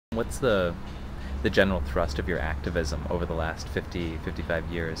What's the general thrust of your activism over the last 50, 55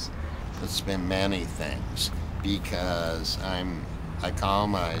 years? It's been many things because I call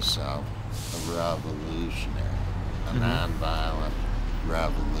myself a revolutionary, a nonviolent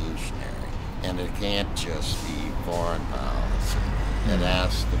revolutionary. And it can't just be foreign policy. It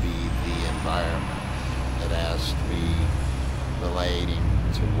has to be the environment. It has to be relating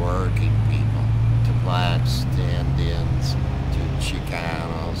to working people, to blacks, to Indians, to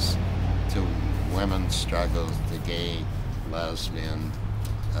Chicanos, to women's struggles, to gay, lesbian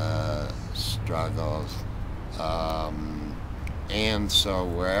struggles. And so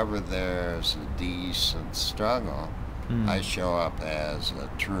wherever there's a decent struggle, I show up as a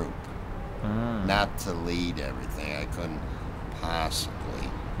troop. Not to lead everything. I couldn't possibly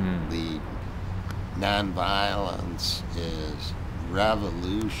lead. Nonviolence is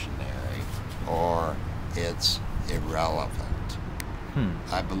revolutionary or it's irrelevant.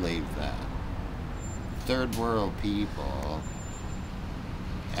 I believe that. Third world people,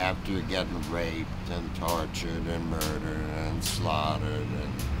 after getting raped and tortured and murdered and slaughtered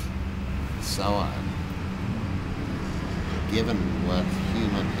and so on, given what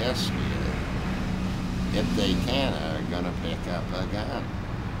human history is, if they can, are going to pick up a gun.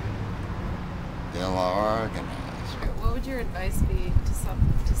 They'll organize. What would your advice be to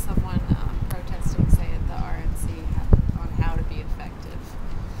someone protesting, say, at the RNC on how to be effective?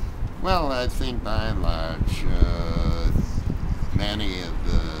 Well, I think by and large, many of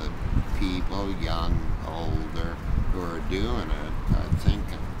the people, young, older, who are doing it are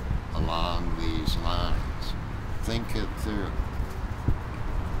thinking along these lines. Think it through.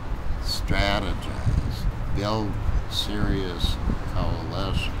 Strategize. Build serious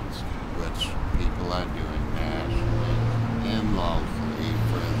coalitions, which people are doing nationally and locally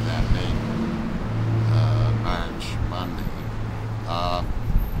for that big March Monday.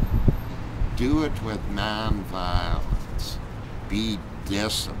 Do it with nonviolence. Be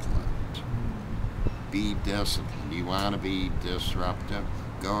disciplined. Be disciplined. You want to be disruptive?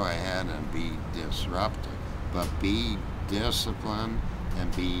 Go ahead and be disruptive. But be disciplined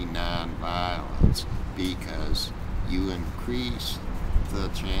and be nonviolence, because you increase the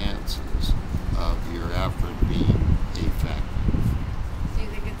chances of your effort being effective. Do you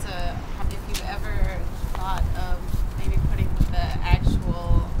think if you've ever thought of maybe putting the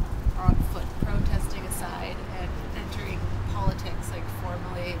actual on-foot protesting aside and entering politics, like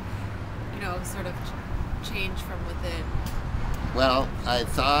formally, sort of change from within? Well, I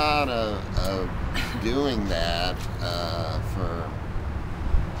thought of doing that for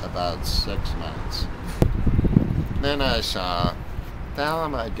about 6 months. Then I saw, the hell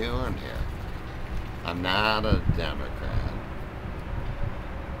am I doing here? I'm not a Democrat.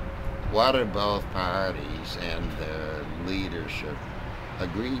 What do both parties and their leadership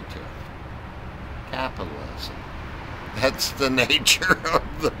agree to? Capitalism. That's the nature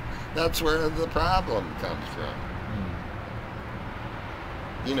of that's where the problem comes from.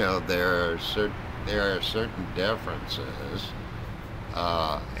 There are certain differences,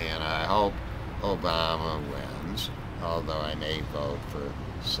 and I hope Obama wins, although I may vote for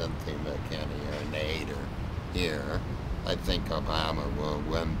Cynthia McKinney or Nader here. I think Obama will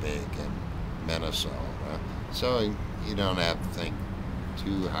win big in Minnesota, so you don't have to think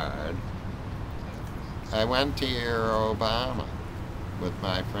too hard. I went to hear Obama with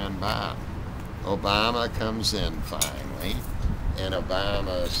my friend Bob. Obama comes in finally, and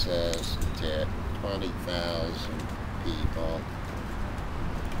Obama says to 20,000 people,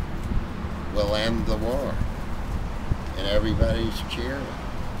 we'll end the war. And everybody's cheering.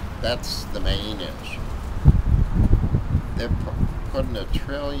 That's the main issue. They're putting $1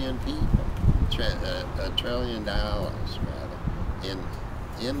 trillion people, $1 trillion rather,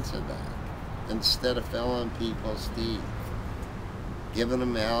 into that, instead of filling people's teeth, giving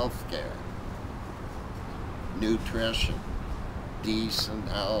them health care, nutrition, decent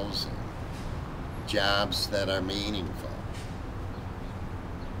housing, jobs that are meaningful,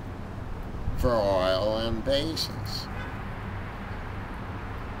 for oil and bases,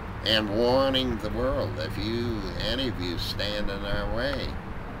 and warning the world, if any of you stand in our way,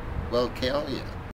 we'll kill you.